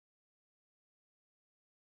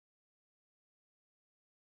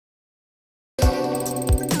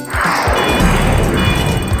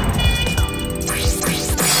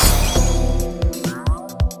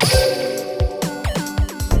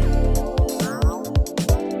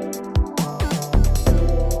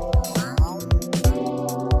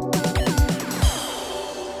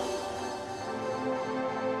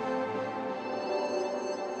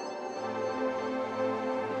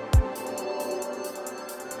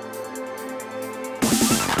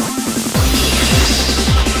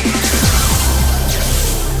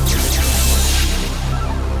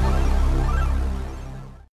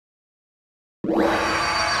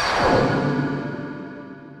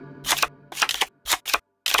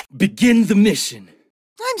Begin the mission.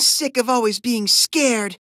 I'm sick of always being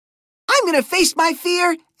scared. I'm gonna face my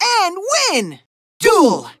fear and win!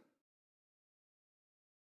 Duel!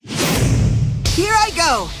 Here I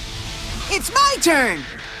go! It's my turn!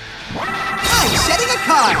 I'm setting a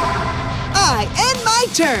card! I end my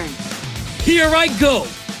turn! Here I go!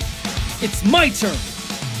 It's my turn!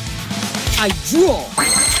 I draw!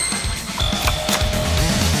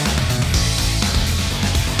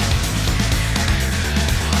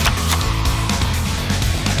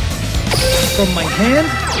 From my hand,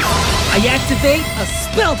 I activate a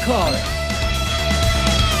spell card!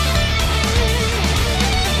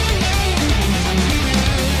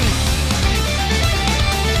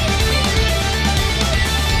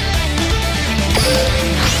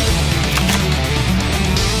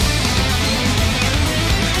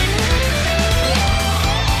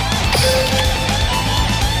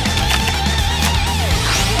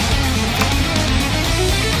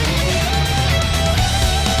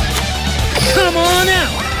 Come on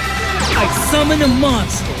out! I summon a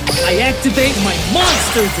monster. I activate my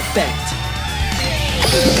monster's effect.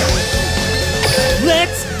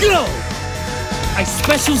 Let's go! I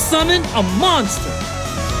special summon a monster.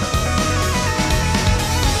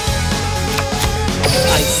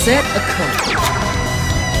 I set a card.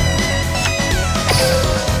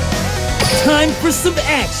 Time for some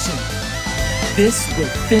action. This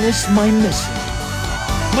will finish my mission.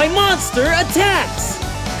 My monster attacks!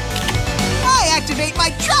 I activate my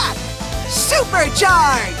trap!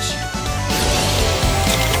 Supercharge!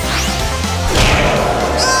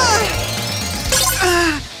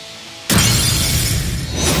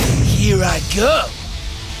 Here I go!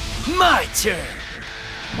 My turn!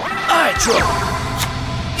 I draw!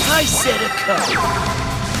 I set a card!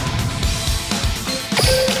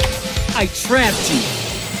 I trapped you!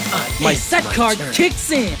 My set card turn.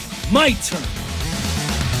 kicks in! My turn!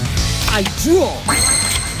 I draw!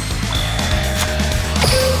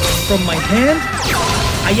 From my hand,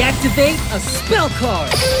 I activate a spell card!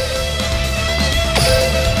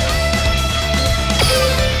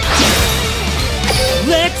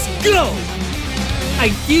 Let's go! I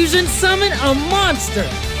fusion summon a monster!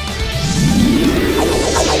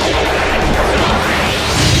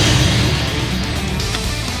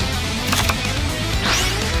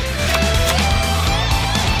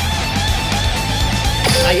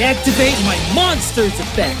 I activate my monster's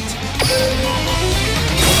effect!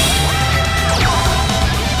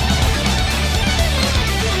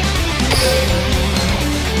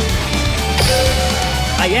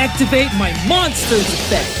 I activate my monster's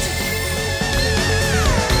effect!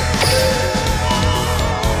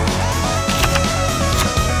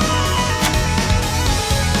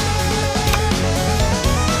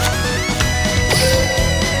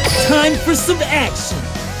 Time for some action!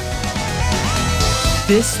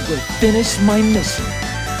 This will finish my mission.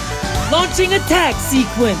 Launching attack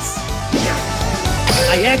sequence!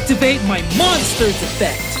 I activate my monster's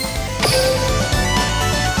effect!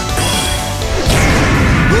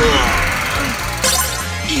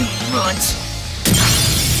 You runt!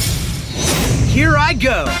 Here I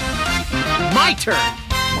go! My turn!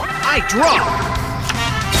 I draw!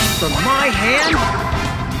 From my hand,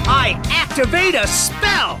 I activate a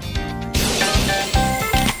spell!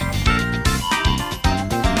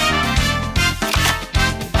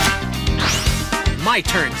 My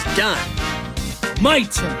turn's done. My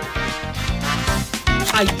turn!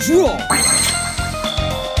 I draw!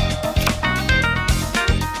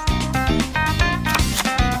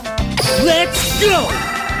 Let's go!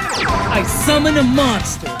 I summon a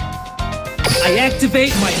monster. I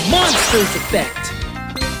activate my monster's effect.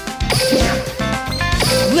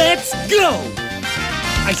 Let's go!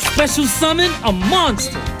 I special summon a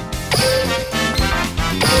monster.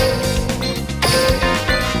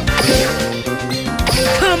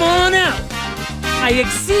 Come on out! I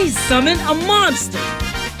exceed summon a monster.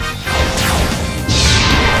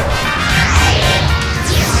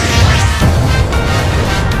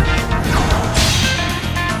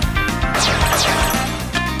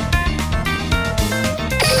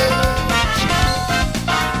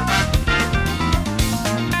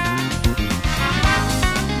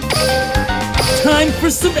 Time for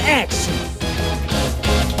some action!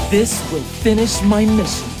 This will finish my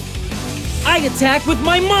mission. I attack with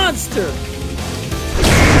my monster!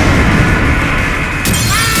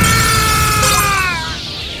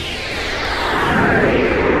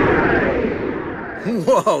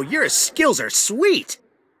 Whoa, your skills are sweet!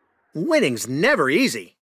 Winning's never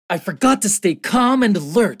easy. I forgot to stay calm and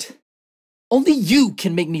alert. Only you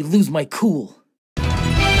can make me lose my cool.